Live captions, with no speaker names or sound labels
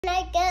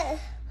I get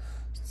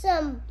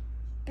some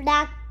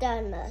black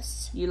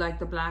Dunnas. You like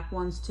the black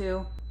ones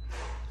too?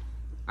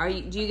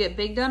 Do you get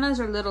big Dunnas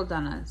or little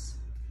Dunnas?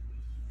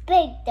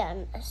 Big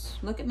Dunnas.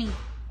 Look at me.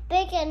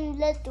 Big and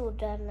little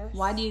Dunnas.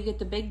 Why do you get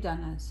the big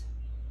Dunnas?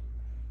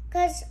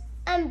 Because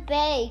I'm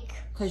big.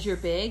 Because you're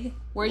big?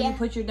 Where do you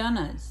put your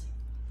Dunnas?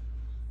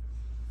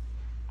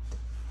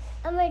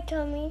 On my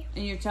tummy.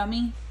 In your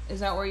tummy?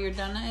 Is that where your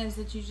Dunna is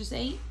that you just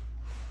ate?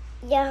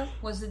 Yeah.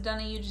 Was the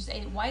Dunna you just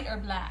ate white or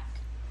black?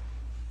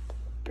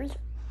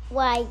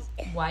 White.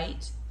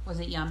 White. Was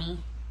it yummy?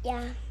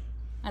 Yeah.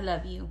 I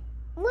love you.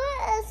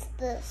 What is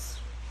this?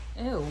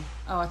 Ew.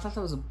 Oh, I thought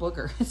that was a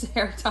booger. It's a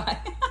hair tie.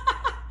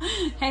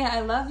 Hey,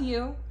 I love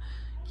you.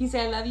 Can you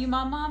say I love you,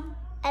 Mom?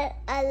 I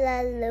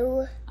love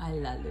you. I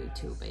love you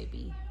too,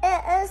 baby.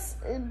 It is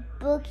a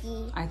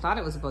boogie. I thought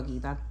it was a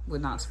boogie. That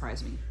would not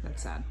surprise me.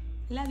 That's sad.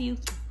 I love you.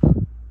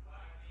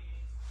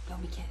 Blow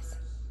me kiss.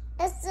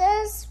 It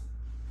is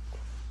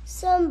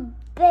some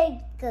big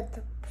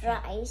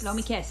surprise. Blow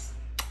me kiss.